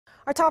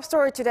Our top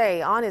story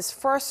today, on his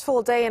first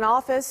full day in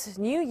office,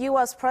 new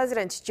U.S.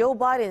 President Joe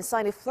Biden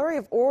signed a flurry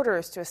of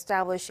orders to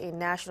establish a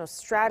national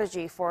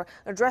strategy for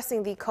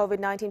addressing the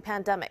COVID-19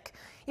 pandemic.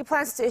 He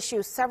plans to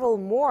issue several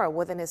more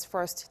within his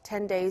first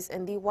 10 days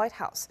in the White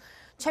House.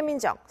 Choi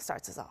Min-jung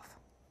starts us off.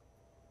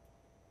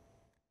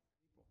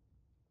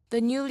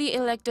 The newly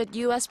elected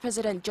U.S.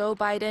 President Joe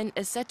Biden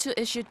is set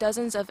to issue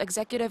dozens of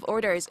executive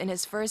orders in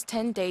his first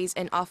 10 days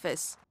in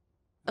office.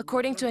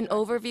 According to an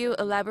overview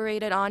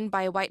elaborated on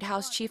by White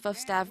House Chief of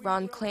Staff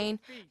Klain,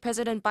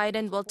 President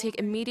Biden will take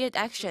immediate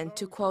action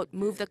to, quote,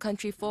 move the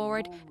country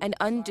forward and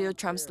undo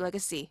Trump's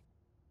legacy.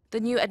 The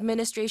new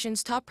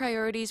administration's top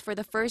priorities for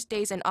the first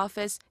days in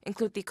office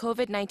include the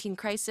COVID-19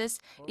 crisis,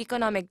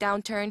 economic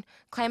downturn,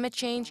 climate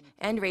change,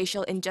 and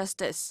racial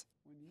injustice.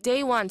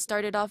 Day one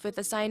started off with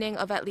the signing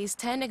of at least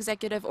 10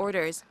 executive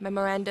orders,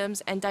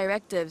 memorandums, and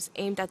directives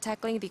aimed at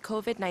tackling the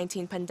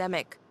COVID-19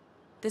 pandemic.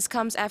 This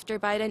comes after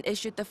Biden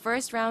issued the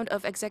first round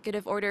of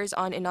executive orders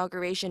on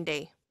Inauguration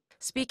Day.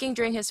 Speaking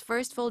during his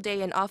first full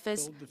day in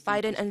office,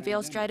 Biden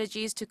unveiled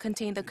strategies to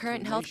contain the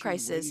current health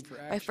crisis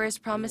by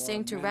first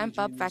promising to ramp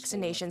up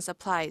vaccination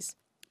supplies.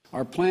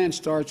 Our plan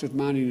starts with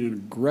mounting an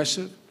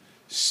aggressive,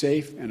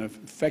 safe, and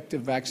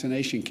effective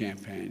vaccination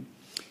campaign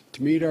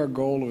to meet our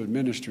goal of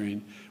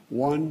administering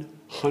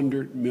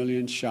 100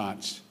 million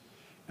shots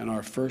in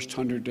our first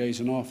 100 days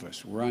in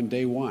office. We're on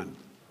day one.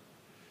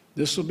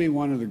 This will be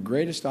one of the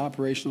greatest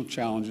operational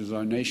challenges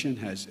our nation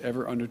has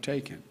ever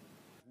undertaken.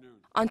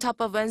 On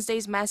top of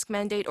Wednesday's mask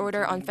mandate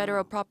order on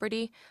federal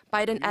property,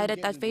 Biden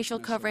added that facial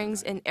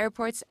coverings in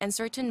airports and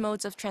certain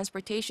modes of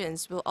transportation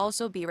will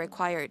also be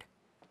required.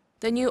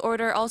 The new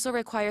order also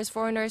requires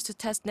foreigners to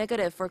test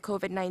negative for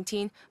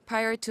COVID-19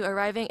 prior to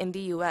arriving in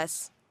the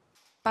U.S.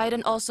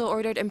 Biden also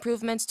ordered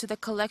improvements to the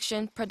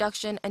collection,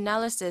 production,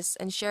 analysis,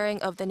 and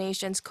sharing of the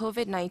nation's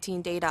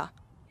COVID-19 data.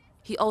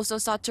 He also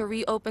sought to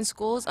reopen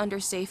schools under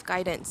safe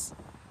guidance.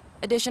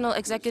 Additional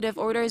executive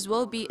orders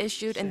will be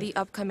issued in the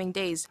upcoming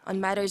days on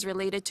matters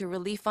related to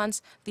relief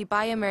funds, the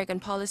Buy American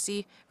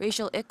policy,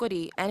 racial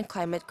equity, and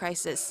climate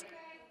crisis.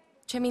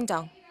 Choi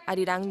Min-jung,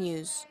 Arirang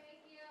News.